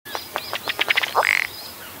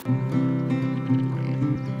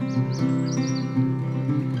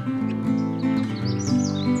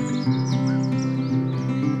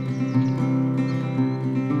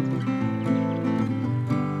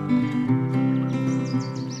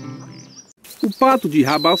pato de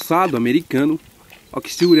rabo alçado americano,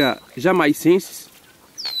 Oxyura jamaicensis,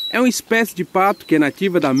 é uma espécie de pato que é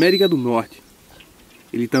nativa da América do Norte.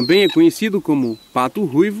 Ele também é conhecido como Pato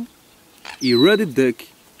Ruivo e Ruddy Duck,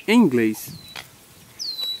 em inglês.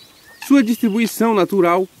 Sua distribuição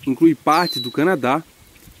natural inclui partes do Canadá,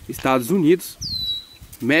 Estados Unidos,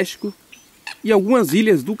 México e algumas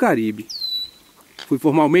ilhas do Caribe. Foi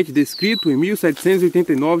formalmente descrito em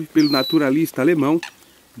 1789 pelo naturalista alemão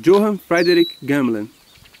Johann Friedrich Gmelin.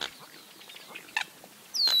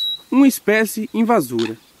 Uma espécie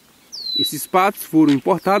invasora. Esses patos foram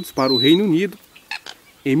importados para o Reino Unido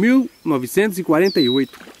em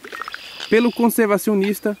 1948 pelo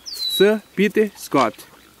conservacionista Sir Peter Scott.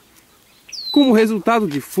 Como resultado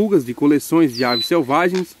de fugas de coleções de aves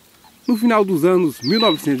selvagens, no final dos anos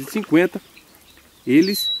 1950,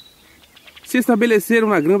 eles se estabeleceram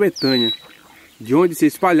na Grã-Bretanha, de onde se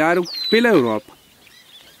espalharam pela Europa.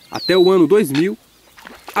 Até o ano 2000,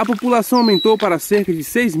 a população aumentou para cerca de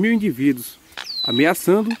 6.000 indivíduos,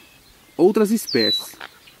 ameaçando outras espécies.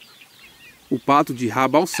 O pato de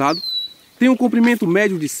rabo alçado tem um comprimento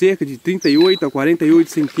médio de cerca de 38 a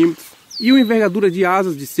 48 centímetros e uma envergadura de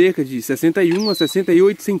asas de cerca de 61 a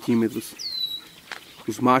 68 centímetros.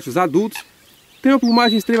 Os machos adultos têm uma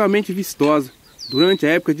plumagem extremamente vistosa durante a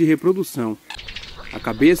época de reprodução. A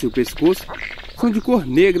cabeça e o pescoço são de cor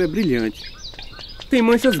negra brilhante. Tem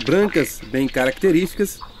manchas brancas bem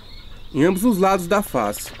características em ambos os lados da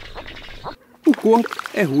face. O corpo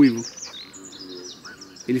é ruivo.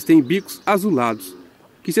 Eles têm bicos azulados,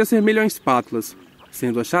 que se assemelham a espátulas,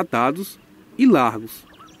 sendo achatados e largos.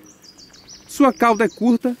 Sua cauda é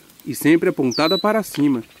curta e sempre apontada para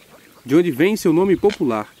cima, de onde vem seu nome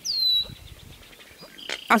popular.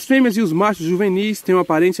 As fêmeas e os machos juvenis têm uma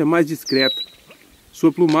aparência mais discreta.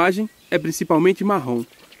 Sua plumagem é principalmente marrom,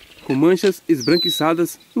 com manchas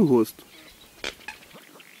esbranquiçadas no rosto.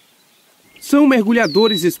 São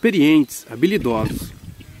mergulhadores experientes, habilidosos.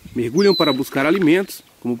 Mergulham para buscar alimentos,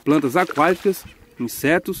 como plantas aquáticas,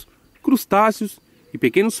 insetos, crustáceos e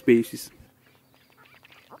pequenos peixes.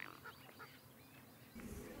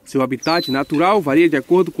 Seu habitat natural varia de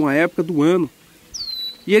acordo com a época do ano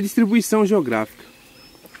e a distribuição geográfica.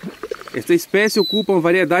 Esta espécie ocupa uma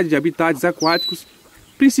variedade de habitats aquáticos,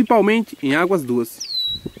 principalmente em águas doces,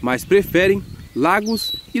 mas preferem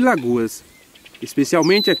lagos e lagoas,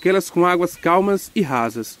 especialmente aquelas com águas calmas e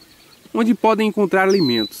rasas, onde podem encontrar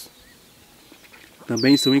alimentos.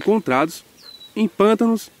 Também são encontrados em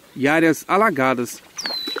pântanos e áreas alagadas,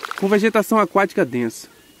 com vegetação aquática densa.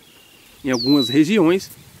 Em algumas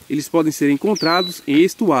regiões, eles podem ser encontrados em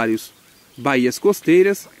estuários, baías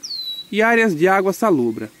costeiras e áreas de água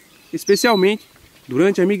salobra, especialmente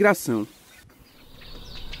durante a migração.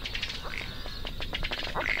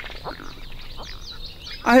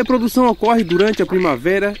 A reprodução ocorre durante a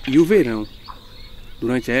primavera e o verão.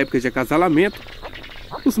 Durante a época de acasalamento,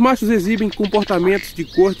 os machos exibem comportamentos de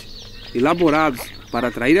corte elaborados para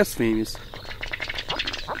atrair as fêmeas.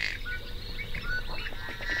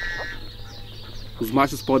 Os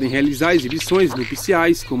machos podem realizar exibições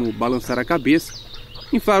nupciais, como balançar a cabeça,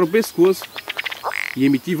 inflar o pescoço e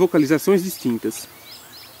emitir vocalizações distintas.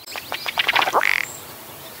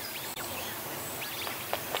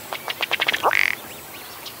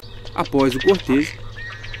 Após o cortejo,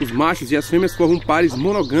 os machos e as fêmeas formam pares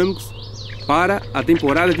monogâmicos para a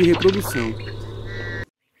temporada de reprodução.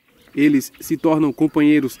 Eles se tornam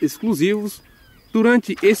companheiros exclusivos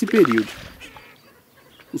durante esse período.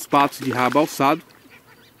 Os patos de rabo alçado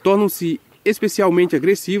tornam-se especialmente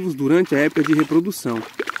agressivos durante a época de reprodução.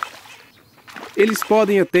 Eles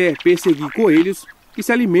podem até perseguir coelhos que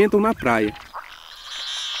se alimentam na praia.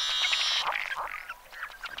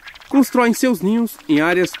 Constroem seus ninhos em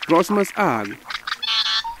áreas próximas à água,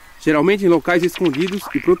 geralmente em locais escondidos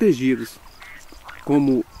e protegidos,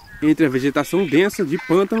 como entre a vegetação densa de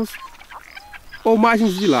pântanos ou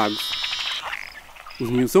margens de lagos. Os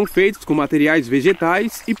ninhos são feitos com materiais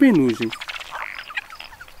vegetais e penugem.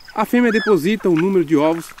 A fêmea deposita um número de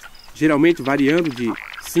ovos, geralmente variando de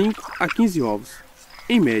 5 a 15 ovos,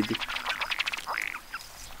 em média.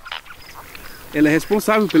 Ela é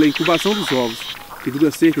responsável pela incubação dos ovos, que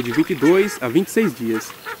dura cerca de 22 a 26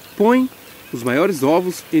 dias. Põe os maiores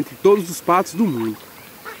ovos entre todos os patos do mundo.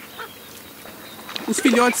 Os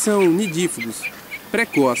filhotes são nidífugos,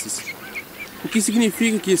 precoces, o que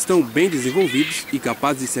significa que estão bem desenvolvidos e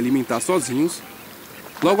capazes de se alimentar sozinhos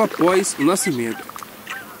logo após o nascimento.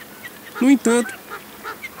 No entanto,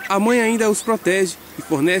 a mãe ainda os protege e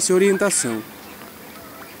fornece orientação.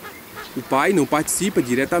 O pai não participa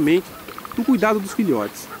diretamente no cuidado dos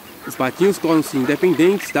filhotes. Os patinhos tornam-se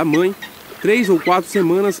independentes da mãe 3 ou 4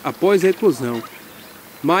 semanas após a eclosão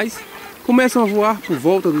mas começam a voar por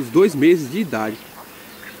volta dos 2 meses de idade.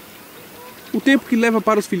 O tempo que leva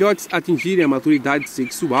para os filhotes atingirem a maturidade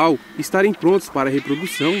sexual e estarem prontos para a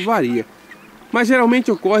reprodução varia, mas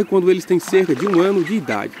geralmente ocorre quando eles têm cerca de 1 ano de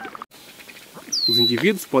idade. Os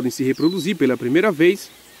indivíduos podem se reproduzir pela primeira vez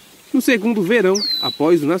no segundo verão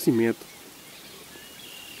após o nascimento.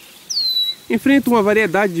 Enfrentam uma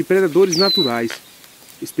variedade de predadores naturais,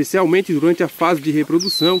 especialmente durante a fase de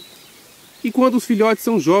reprodução e quando os filhotes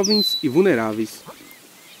são jovens e vulneráveis.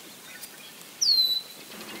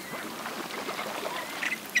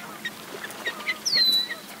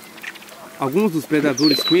 Alguns dos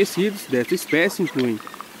predadores conhecidos desta espécie incluem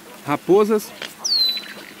raposas,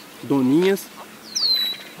 doninhas,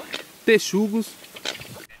 texugos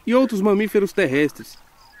e outros mamíferos terrestres,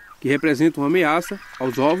 que representam ameaça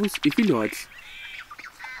aos ovos e filhotes.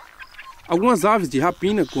 Algumas aves de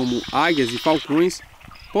rapina, como águias e falcões,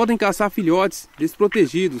 podem caçar filhotes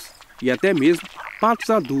desprotegidos e até mesmo patos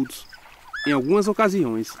adultos, em algumas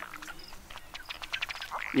ocasiões.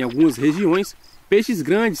 Em algumas regiões, peixes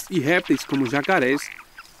grandes e répteis como jacarés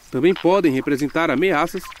também podem representar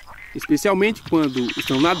ameaças, especialmente quando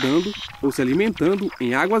estão nadando ou se alimentando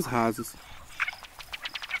em águas rasas.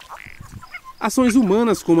 Ações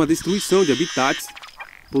humanas como a destruição de habitats,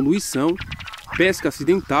 poluição, pesca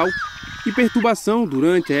acidental e perturbação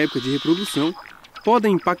durante a época de reprodução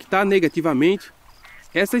podem impactar negativamente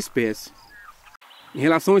essa espécie. Em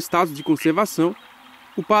relação ao estado de conservação,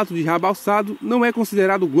 o pato de rabo alçado não é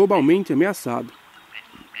considerado globalmente ameaçado.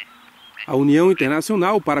 A União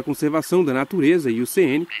Internacional para a Conservação da Natureza,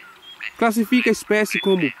 IUCN, classifica a espécie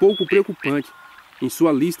como pouco preocupante em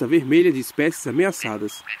sua lista vermelha de espécies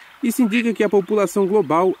ameaçadas. Isso indica que a população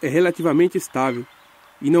global é relativamente estável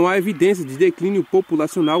e não há evidência de declínio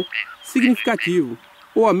populacional significativo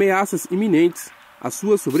ou ameaças iminentes à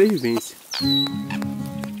sua sobrevivência.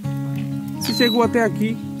 Se chegou até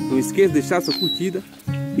aqui, não esqueça de deixar sua curtida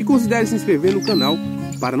e considere se inscrever no canal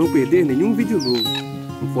para não perder nenhum vídeo novo.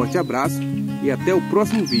 Um forte abraço e até o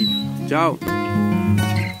próximo vídeo. Tchau!